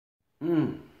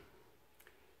Do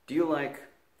you like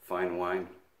fine wine?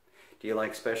 Do you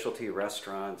like specialty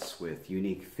restaurants with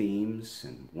unique themes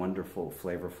and wonderful,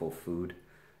 flavorful food?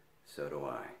 So do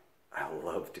I. I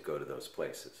love to go to those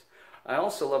places. I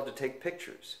also love to take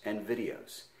pictures and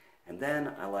videos. And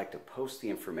then I like to post the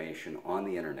information on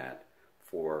the internet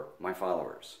for my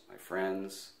followers, my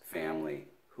friends, family,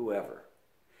 whoever.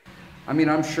 I mean,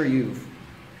 I'm sure you've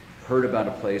heard about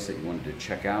a place that you wanted to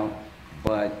check out,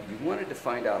 but you wanted to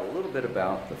find out a little bit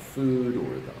about the food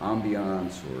or the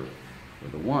ambiance or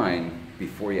the wine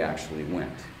before you actually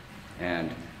went. And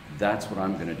that's what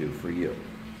I'm going to do for you.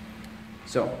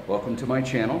 So, welcome to my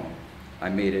channel. I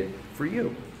made it for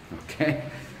you, okay?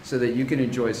 So that you can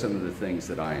enjoy some of the things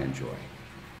that I enjoy.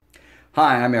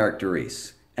 Hi, I'm Eric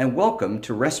DeRise, and welcome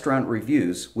to Restaurant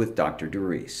Reviews with Dr.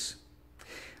 DeRise.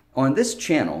 On this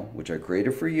channel, which I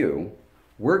created for you,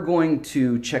 we're going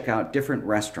to check out different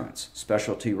restaurants,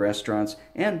 specialty restaurants,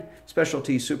 and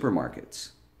specialty supermarkets,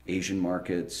 Asian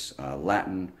markets,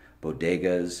 Latin,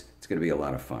 bodegas. It's going to be a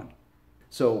lot of fun.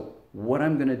 So what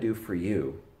I'm going to do for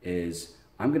you is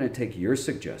I'm going to take your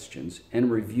suggestions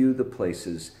and review the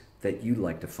places that you'd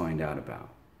like to find out about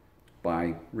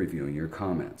by reviewing your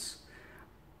comments.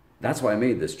 That's why I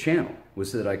made this channel,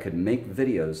 was so that I could make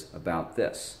videos about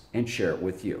this and share it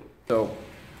with you. So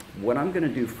what I'm going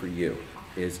to do for you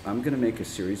is I'm going to make a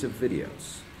series of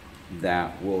videos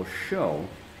that will show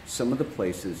some of the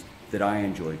places that I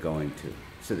enjoy going to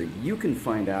so that you can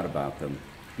find out about them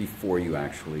before you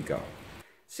actually go.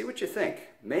 See what you think.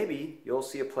 Maybe you'll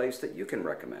see a place that you can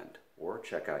recommend or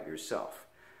check out yourself.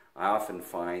 I often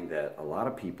find that a lot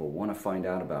of people want to find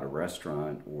out about a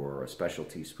restaurant or a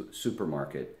specialty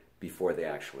supermarket before they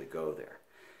actually go there.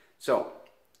 So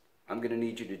I'm going to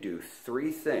need you to do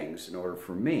 3 things in order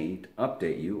for me to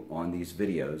update you on these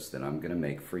videos that I'm going to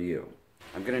make for you.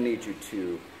 I'm going to need you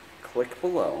to click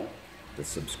below the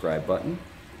subscribe button,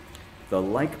 the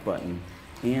like button,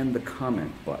 and the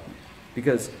comment button,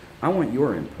 because I want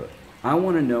your input. I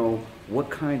want to know what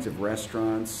kinds of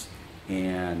restaurants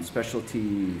and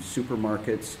specialty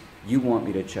supermarkets you want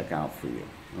me to check out for you,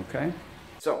 okay?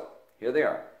 So, here they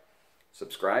are.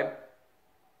 Subscribe,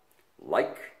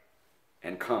 like,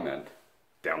 and comment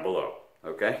down below,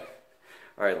 okay?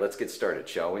 All right, let's get started,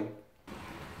 shall we?